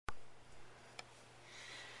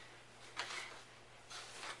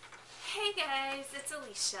it's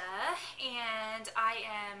Alicia, and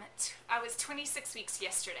I was 26 weeks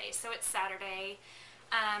yesterday, so it's Saturday.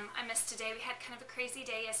 I missed today. We had kind of a crazy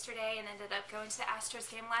day yesterday and ended up going to the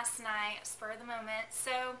Astros game last night, spur of the moment.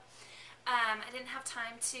 So I didn't have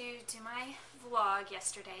time to do my vlog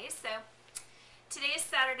yesterday. So today is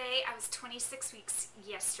Saturday. I was 26 weeks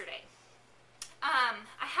yesterday. I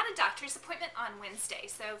had a doctor's appointment on Wednesday,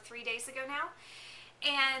 so 3 days ago now.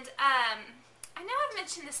 And I know I've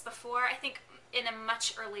mentioned this before, I think in a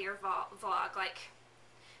much earlier vlog, like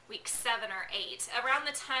week 7 or 8, around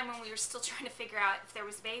the time when we were still trying to figure out if there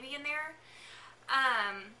was a baby in there.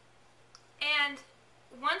 And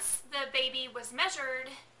once the baby was measured,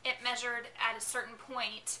 it measured at a certain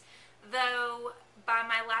point, though by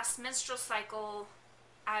my last menstrual cycle,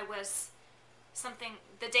 I was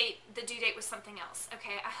the due date was something else.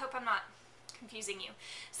 Okay, I hope I'm not confusing you.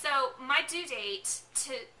 So my due date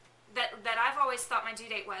that I've always thought my due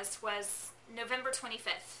date was November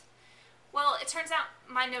 25th. Well, it turns out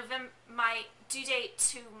my due date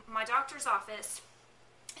to my doctor's office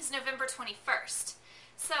is November 21st.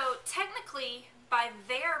 So technically, by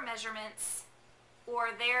their measurements or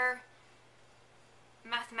their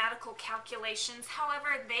mathematical calculations,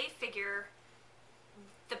 however they figure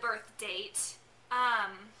the birth date, I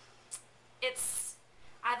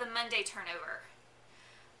have a Monday turnover.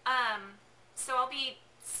 So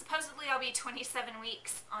supposedly I'll be 27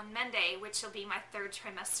 weeks on Monday, which will be my 3rd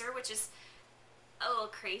trimester, which is a little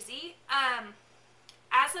crazy.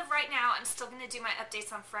 As of right now, I'm still going to do my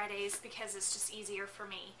updates on Fridays because it's just easier for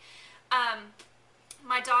me.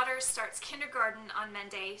 My daughter starts kindergarten on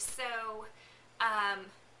Monday, so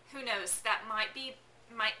who knows? That might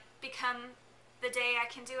become the day I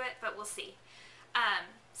can do it, but we'll see.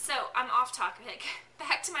 So I'm off topic.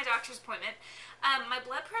 Back to my doctor's appointment. My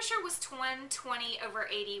blood pressure was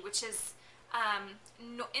 120/80, which is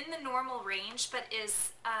in the normal range, but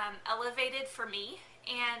is elevated for me.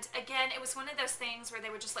 And again, it was one of those things where they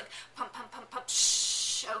were just like, pump, pump, pump, pump,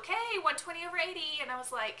 shh, okay, 120/80. And I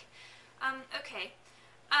was like, okay.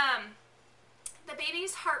 The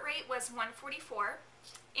baby's heart rate was 144.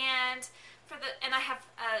 And I have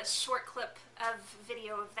a short clip of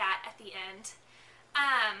video of that at the end.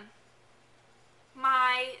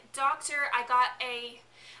 My doctor,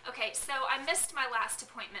 okay, so I missed my last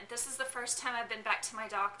appointment. This is the first time I've been back to my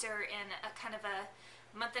doctor in a kind of a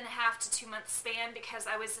month and a half to 2 month span because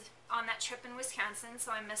I was on that trip in Wisconsin,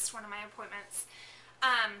 so I missed one of my appointments.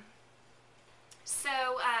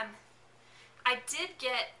 I did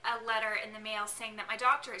get a letter in the mail saying that my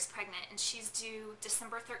daughter is pregnant and she's due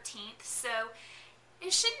December 13th, so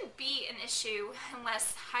it shouldn't be an issue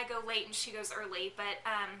unless I go late and she goes early, but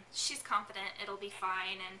she's confident it'll be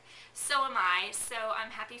fine, and so am I, so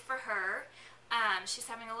I'm happy for her. She's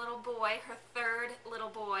having a little boy, her 3rd little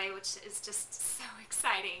boy, which is just so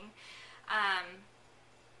exciting.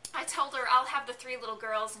 I told her I'll have the 3 little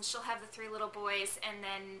girls and she'll have the 3 little boys, and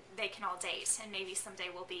then they can all date, and maybe someday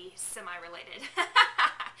we'll be semi-related.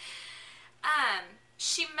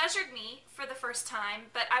 She measured me for the first time,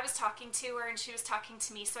 but I was talking to her and she was talking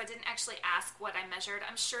to me, so I didn't actually ask what I measured.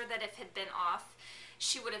 I'm sure that if it had been off,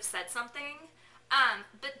 she would have said something.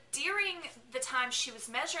 But during the time she was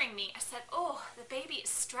measuring me, I said, oh, the baby is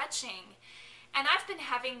stretching. And I've been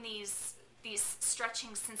having these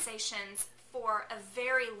stretching sensations for a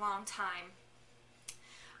very long time.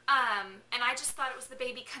 And I just thought it was the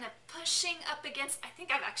baby kind of pushing up against, I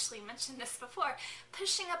think I've actually mentioned this before,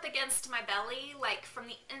 pushing up against my belly, like from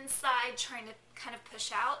the inside, trying to kind of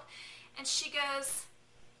push out. And she goes,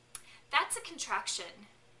 that's a contraction.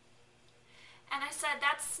 And I said,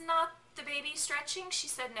 that's not the baby stretching? She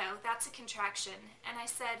said, no, that's a contraction. And I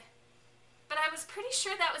said, but I was pretty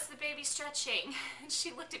sure that was the baby stretching. And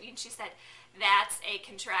she looked at me and she said, that's a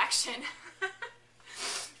contraction.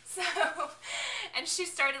 So, and she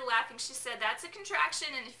started laughing. She said, that's a contraction,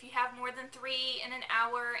 and if you have more than 3 in an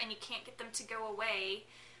hour and you can't get them to go away,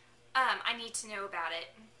 I need to know about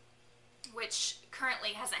it, which currently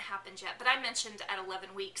hasn't happened yet. But I mentioned at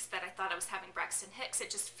 11 weeks that I thought I was having Braxton Hicks. It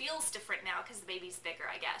just feels different now because the baby's bigger,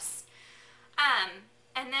 I guess.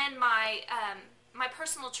 And then my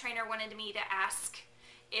personal trainer wanted me to ask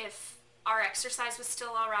if our exercise was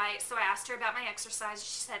still all right, so I asked her about my exercise.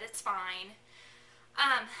 She said it's fine.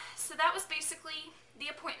 So that was basically the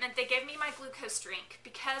appointment. They gave me my glucose drink.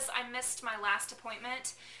 Because I missed my last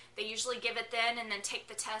appointment, they usually give it then and then take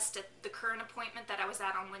the test at the current appointment that I was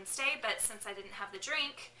at on Wednesday, but since I didn't have the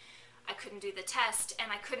drink, I couldn't do the test,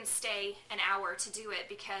 and I couldn't stay an hour to do it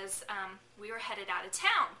because we were headed out of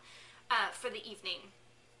town for the evening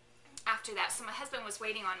after that, so my husband was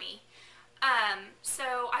waiting on me.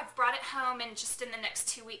 So I've brought it home, and just in the next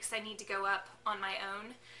 2 weeks I need to go up on my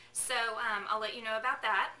own. So I'll let you know about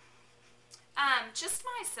that. Just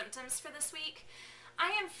my symptoms for this week.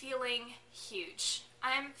 I am feeling huge.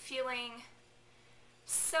 I'm feeling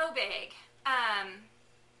so big. I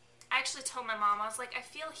actually told my mom, I was like, I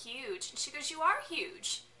feel huge. And she goes, you are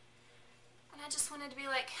huge. And I just wanted to be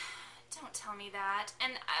like, don't tell me that.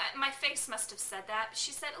 And my face must have said that.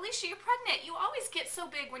 She said, Alicia, you're pregnant. You always get so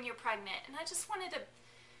big when you're pregnant. And I just wanted to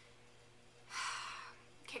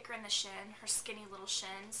kick her in the shin, her skinny little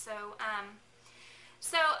shin. So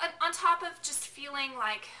on top of just feeling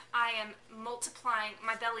like I am multiplying,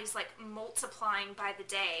 my belly's like multiplying by the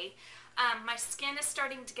day, my skin is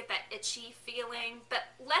starting to get that itchy feeling, but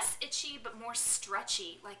less itchy, but more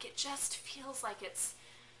stretchy. Like it just feels like it's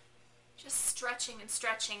just stretching and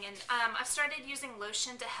stretching. And I've started using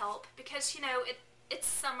lotion to help because, you know, it's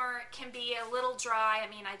summer. It can be a little dry. I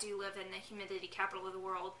mean, I do live in the humidity capital of the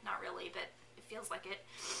world. Not really, but it feels like it.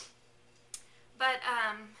 But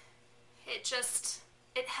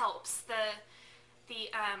it helps. The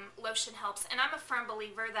lotion helps. And I'm a firm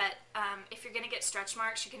believer that if you're going to get stretch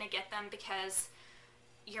marks, you're going to get them because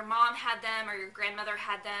your mom had them or your grandmother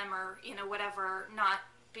had them or, you know, whatever, not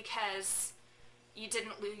because you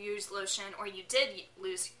didn't use lotion or you did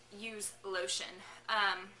use lotion.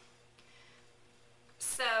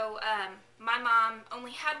 My mom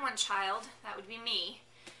only had one child. That would be me.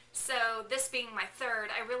 So this being my third,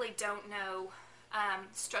 I really don't know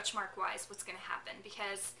stretch mark wise what's going to happen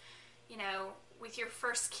because, you know, with your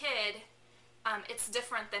first kid, it's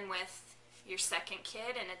different than with your second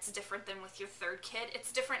kid, and it's different than with your third kid.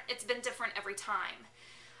 It's different. It's been different every time.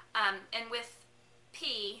 And with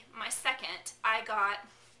P, my second, I got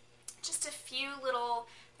just a few little,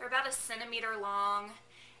 they're about 1 centimeter long,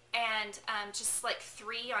 and just like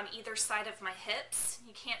 3 on either side of my hips.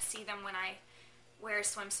 You can't see them when I wear a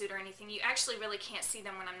swimsuit or anything. You actually really can't see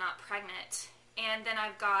them when I'm not pregnant. And then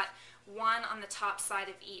I've got 1 on the top side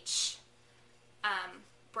of each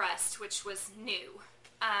breast, which was new.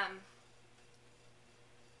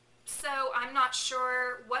 So I'm not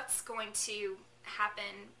sure what's going to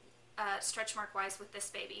happen stretch mark wise with this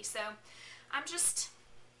baby. So I'm just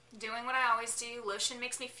doing what I always do. Lotion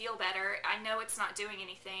makes me feel better. I know it's not doing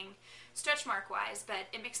anything stretch mark wise, but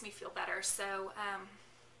it makes me feel better. So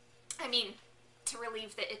I mean, to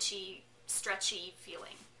relieve the itchy, stretchy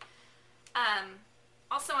feeling.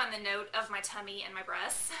 Also on the note of my tummy and my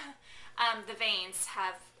breasts, the veins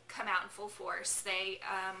have come out in full force.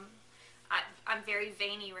 I'm very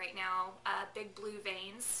veiny right now, big blue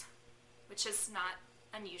veins, which is not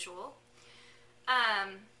unusual.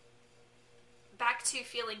 Back to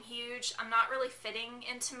feeling huge. I'm not really fitting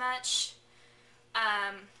into much,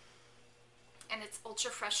 and it's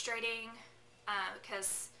ultra frustrating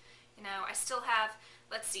because, you know, I still have,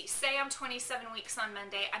 let's see, say I'm 27 weeks on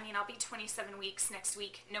Monday. I mean, I'll be 27 weeks next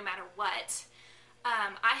week no matter what.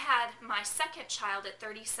 I had my second child at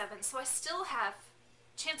 37, so I still have,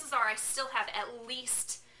 chances are I still have at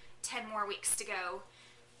least 10 more weeks to go.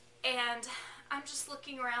 And I'm just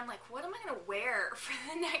looking around like, what am I going to wear for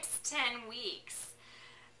the next 10 weeks?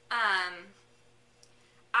 I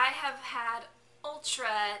have had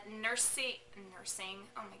ultra nursing,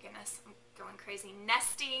 oh my goodness, I'm going crazy,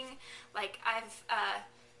 nesting, like I've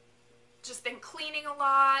just been cleaning a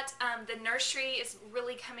lot. The nursery is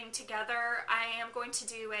really coming together. I am going to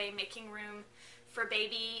do a making room for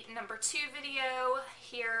baby number 2 video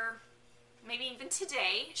here, maybe even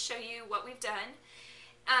today, show you what we've done.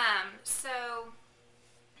 So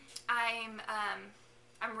I'm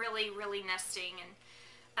really nesting, and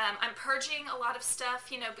I'm purging a lot of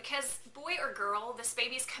stuff, you know, because boy or girl, this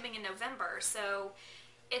baby's coming in November, so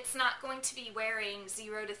it's not going to be wearing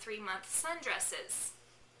 0 to 3 month sundresses.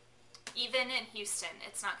 Even in Houston,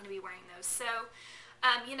 it's not going to be wearing those. So,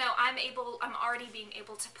 you know, I'm already being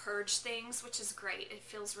able to purge things, which is great. It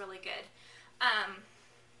feels really good.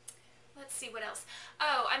 Let's see what else.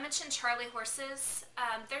 Oh, I mentioned Charlie horses.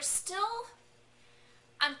 They're still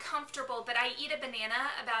uncomfortable, but I eat a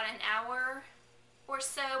banana about an hour or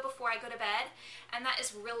so before I go to bed, and that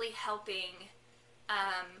is really helping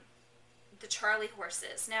the Charlie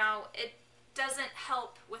horses. Now, it doesn't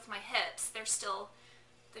help with my hips. They're still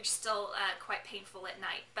quite painful at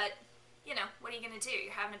night, but you know, what are you going to do?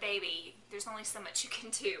 You're having a baby. There's only so much you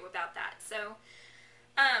can do about that. So,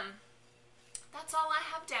 that's all I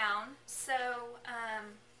have down. So,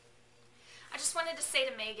 I just wanted to say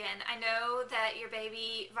to Megan, I know that your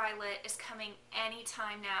baby Violet is coming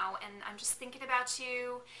anytime now, and I'm just thinking about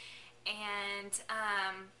you, and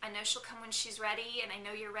I know she'll come when she's ready, and I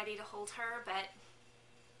know you're ready to hold her, but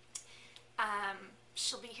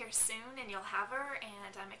she'll be here soon and you'll have her,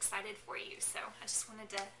 and I'm excited for you. So I just wanted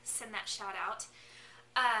to send that shout out.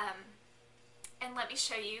 And let me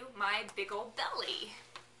show you my big old belly.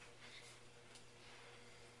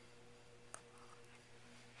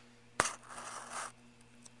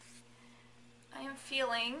 I am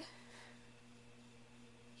feeling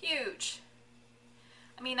huge.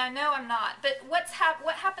 I mean, I know I'm not, but what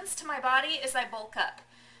happens to my body is I bulk up.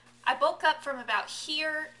 I bulk up from about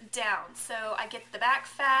here down. So I get the back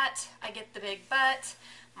fat, I get the big butt,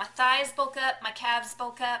 my thighs bulk up, my calves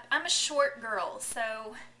bulk up. I'm a short girl,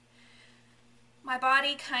 so my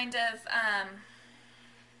body kind of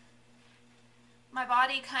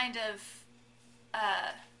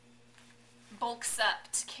bulks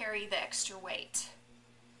up to carry the extra weight.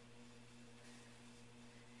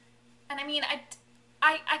 And I mean,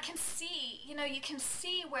 I can see, you know, you can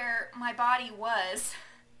see where my body was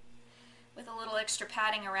with a little extra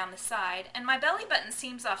padding around the side. And my belly button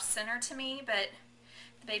seems off center to me, but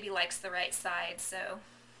the baby likes the right side, so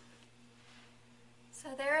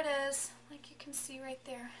there it is, like you can see right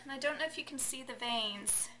there. And I don't know if you can see the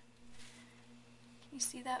veins. Can you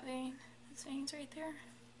see that vein? Those veins right there?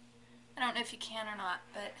 I don't know if you can or not,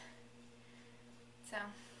 but so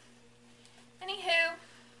anywho.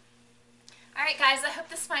 Alright guys, I hope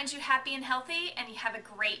this finds you happy and healthy, and you have a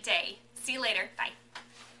great day. See you later. Bye.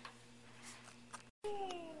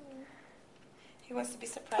 He wants to be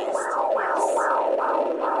surprised. Yes.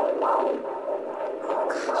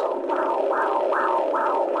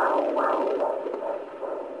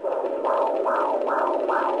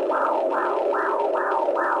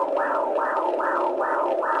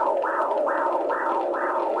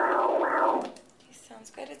 He sounds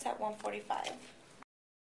good. It's at 1:45.